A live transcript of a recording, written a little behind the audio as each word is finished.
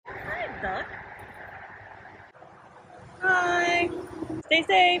Dog. Hi. Stay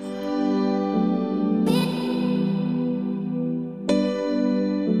safe.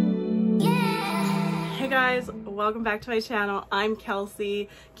 Hey guys, welcome back to my channel. I'm Kelsey.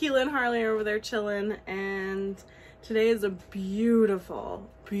 Keela and Harley are over there chilling, and today is a beautiful,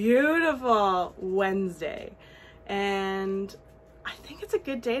 beautiful Wednesday. And I think it's a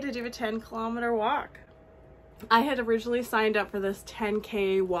good day to do a 10-kilometer walk. I had originally signed up for this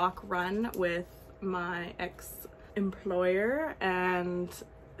 10K walk run with my ex-employer, and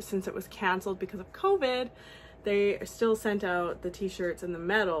since it was canceled because of COVID, they still sent out the t-shirts and the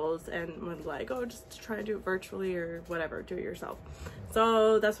medals and was like, oh, just try to do it virtually or whatever, do it yourself.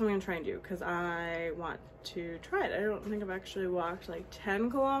 So that's what I'm gonna try and do because I want to try it. I don't think I've actually walked like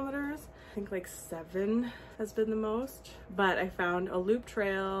 10 kilometers. I think like 7 has been the most, but I found a loop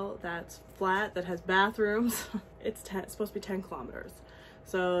trail that's flat, that has bathrooms. It's supposed to be 10 kilometers.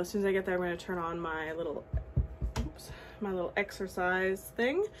 So as soon as I get there, I'm gonna turn on my little, my little exercise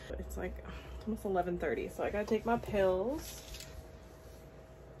thing. It's like almost 11:30, so I gotta take my pills.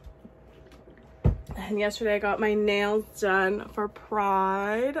 And yesterday I got my nails done for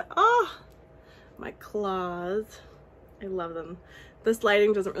Pride. Oh, my claws. I love them. This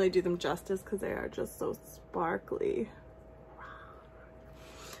lighting doesn't really do them justice because they are just so sparkly.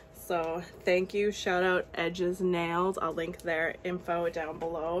 So thank you, shout out Edge's Nails. I'll link their info down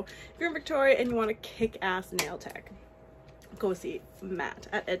below. If you're in Victoria and you want a kick-ass nail tech, go see Matt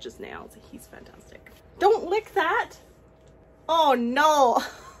at Edge's Nails. He's fantastic. Don't lick that. Oh no.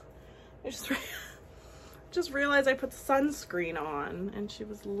 I just realized I put sunscreen on and she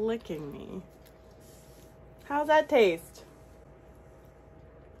was licking me. How's that taste?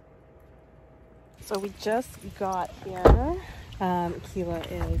 So we just got here. Keela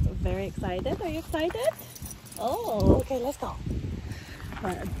is very excited. Are you excited? Oh, okay, let's go.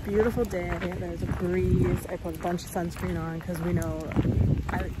 A beautiful day. There's a breeze. I put a bunch of sunscreen on because we know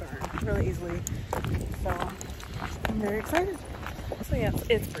I would burn really easily. So I'm very excited. So yeah,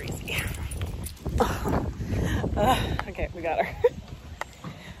 it's breezy. Okay, we got her.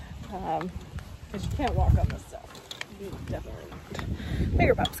 Because you can't walk on this stuff. You definitely not.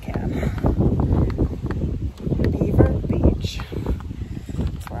 Bigger pups can. Beaver Beach.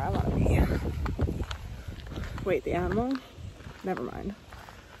 That's where I want to be. Wait, the animal? Never mind.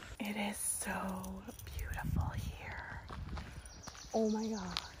 It is so beautiful here. Oh my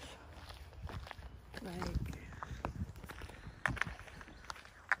gosh. Like,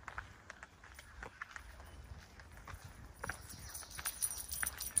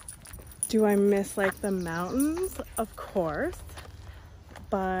 do I miss like the mountains? Of course,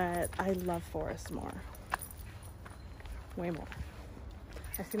 but I love forest more. Way more.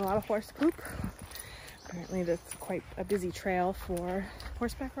 I've seen a lot of horse poop. Apparently that's quite a busy trail for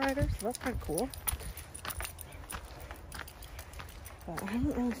horseback riders, so that's kind of cool. But I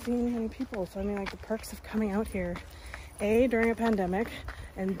haven't really seen many people, so I mean, like, the perks of coming out here, A, during a pandemic,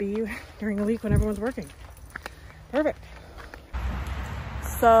 and B, during a week when everyone's working. Perfect.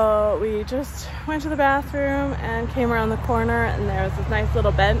 So we just went to the bathroom and came around the corner, and there was this nice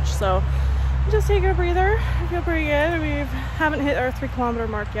little bench, so we just take a breather. I feel pretty good. We haven't hit our 3-kilometer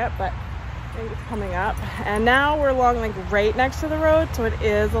mark yet, but I think it's coming up. And now we're along like right next to the road, so it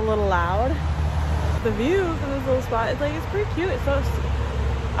is a little loud. The view from this little spot is like, it's pretty cute. It's so,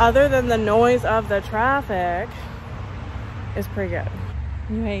 other than the noise of the traffic, it's pretty good.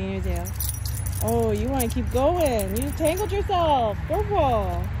 You hanging your tail? Oh, you want to keep going. You tangled yourself.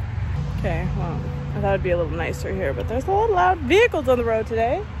 Purple. Okay, well, I thought it'd be a little nicer here, but there's a lot of loud vehicles on the road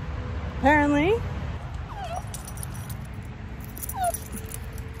today, apparently.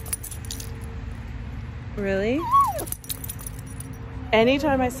 Really?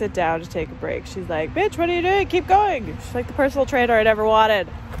 Anytime I sit down to take a break, she's like, bitch, what are you doing? Keep going. She's like the personal trainer I never wanted.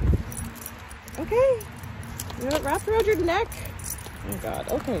 Okay. You got it wrapped around your neck. Oh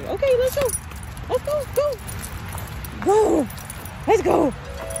God. Okay. Okay, let's go. Let's go. Go. Go. Let's go.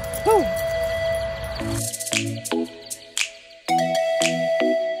 Go.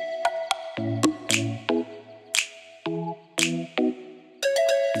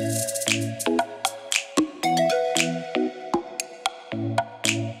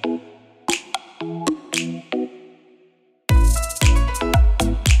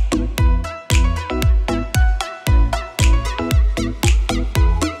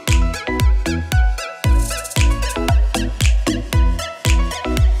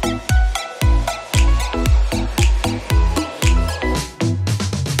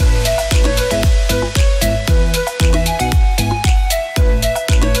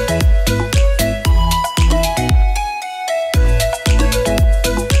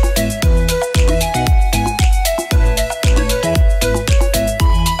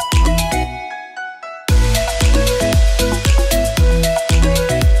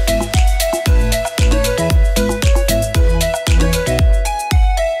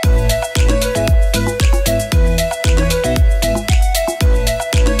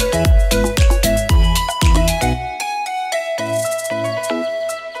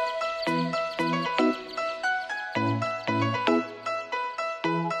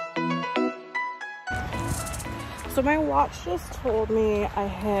 So my watch just told me I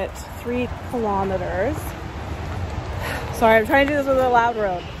hit 3 kilometers. Sorry, I'm trying to do this with a loud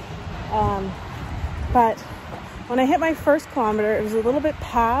road. But when I hit my first kilometer, it was a little bit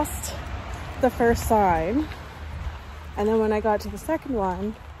past the first sign. And then when I got to the second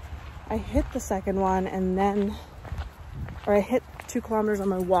one, I hit the second one and then, or I hit 2 kilometers on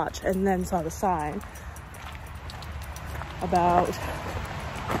my watch and then saw the sign. About,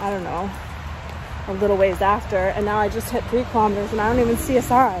 I don't know, a little ways after, and now I just hit 3 kilometers and I don't even see a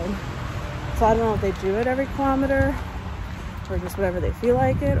sign. So I don't know if they do it every kilometer or just whatever they feel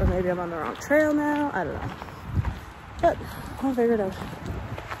like it, or maybe I'm on the wrong trail now. I don't know, but I'll figure it out.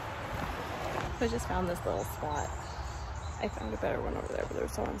 So I just found this little spot. I found a better one over there, but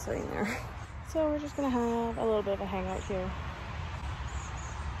there's someone sitting there. So we're just gonna have a little bit of a hangout here.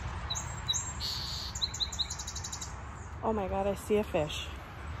 Oh my god, I see a fish.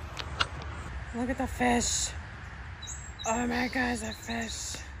 Look at the fish. Oh my god, it's a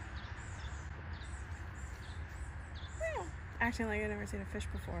fish. Acting like I've never seen a fish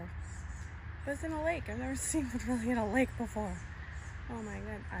before. But it's in a lake. I've never seen one really in a lake before. Oh my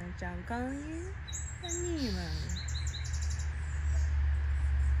god, I'm calling you a Nemo.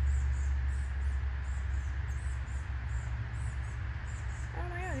 Oh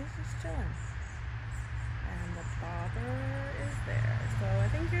my god, he's just chilling. And the bobber is there. So I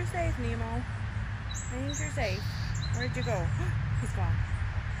think you're safe, Nemo. I think you're safe. Where'd you go? He's gone.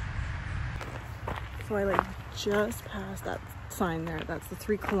 So I like just passed that sign there. That's the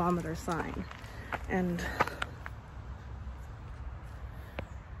 3 kilometer sign. And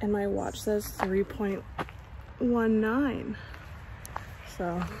my watch says 3.19.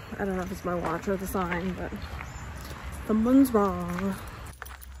 So I don't know if it's my watch or the sign, but someone's wrong.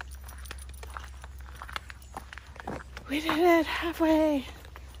 We did it halfway.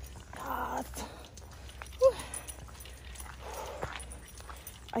 God. Whew.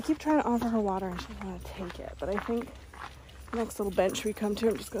 I keep trying to offer her water and she doesn't want to take it, but I think the next little bench we come to,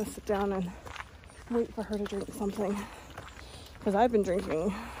 I'm just going to sit down and wait for her to drink something, because I've been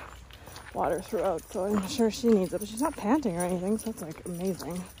drinking water throughout, so I'm sure she needs it, but she's not panting or anything, so that's like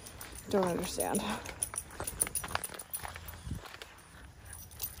amazing. Don't understand.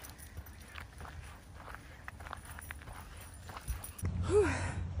 Whew.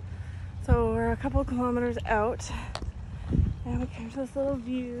 So we're a couple kilometers out and we came to this little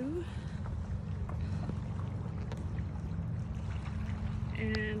view,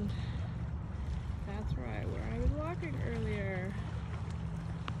 and that's right where I was walking earlier.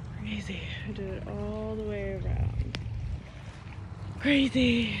 Crazy. I did it all the way around.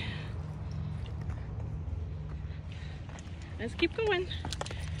 Crazy. Let's keep going.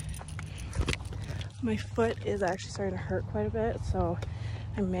 My foot is actually starting to hurt quite a bit, so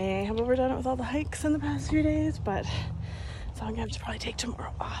I may have overdone it with all the hikes in the past few days, but so I'm gonna have to probably take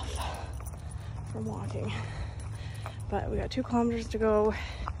tomorrow off from walking. But we got 2 kilometers to go,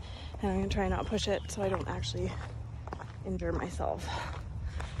 and I'm gonna try not push it so I don't actually injure myself.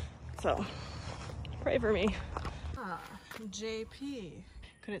 So pray for me. JP.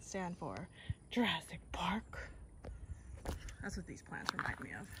 Could it stand for Jurassic Park? That's what these plants remind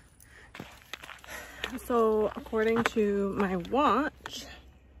me of. So according to my watch,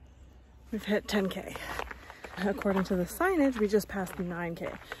 we've hit 10K. According to the signage, we just passed the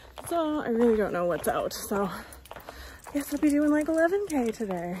 9K. So I really don't know what's out. So I guess I'll be doing like 11K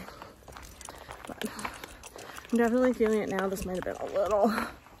today. But I'm definitely feeling it now. This might have been a little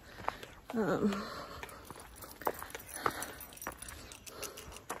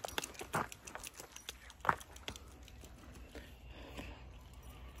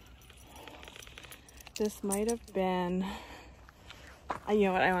this might have been, you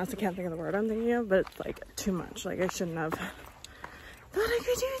know what, I honestly can't think of the word I'm thinking of, but it's like too much. Like I shouldn't have thought I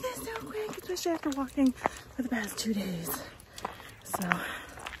could do this so quick, especially after walking for the past 2 days. So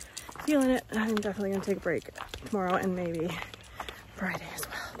feeling it. I'm definitely gonna take a break tomorrow and maybe Friday as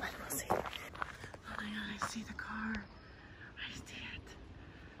well, but we'll see. Oh my god, I see the car. I see it.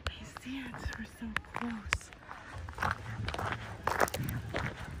 I see it. We're so close.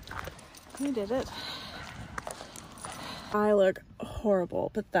 We did it. I look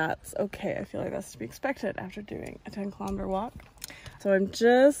horrible, but that's okay. I feel like that's to be expected after doing a 10-kilometer walk. So I'm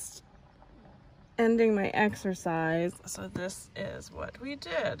just ending my exercise. So this is what we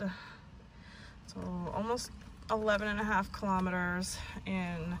did. So almost 11.5 kilometers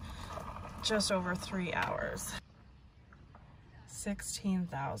in just over 3 hours.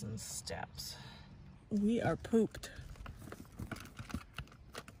 16,000 steps. We are pooped.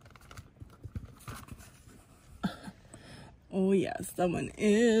 Oh yes, someone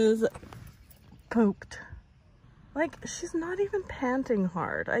is pooped. Like, she's not even panting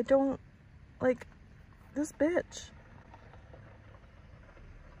hard. I don't, like, this bitch.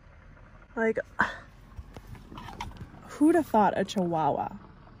 Like, who'd have thought a chihuahua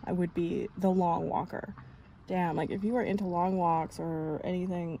would be the long walker? Damn, like, if you are into long walks or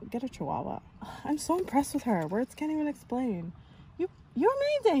anything, get a chihuahua. I'm so impressed with her. Words can't even explain. You're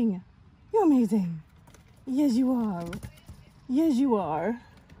amazing. You're amazing. Yes, you are. Yes, you are.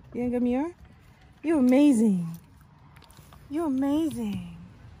 You wanna come here? You're amazing. You're amazing.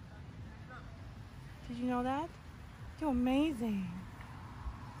 Did you know that? You're amazing.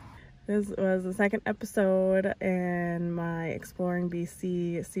 This was the second episode in my Exploring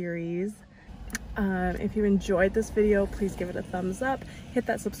BC series. If you enjoyed this video, please give it a thumbs up. Hit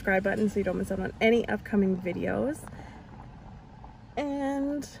that subscribe button so you don't miss out on any upcoming videos.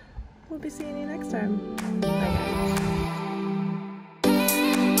 And we'll be seeing you next time. Bye guys.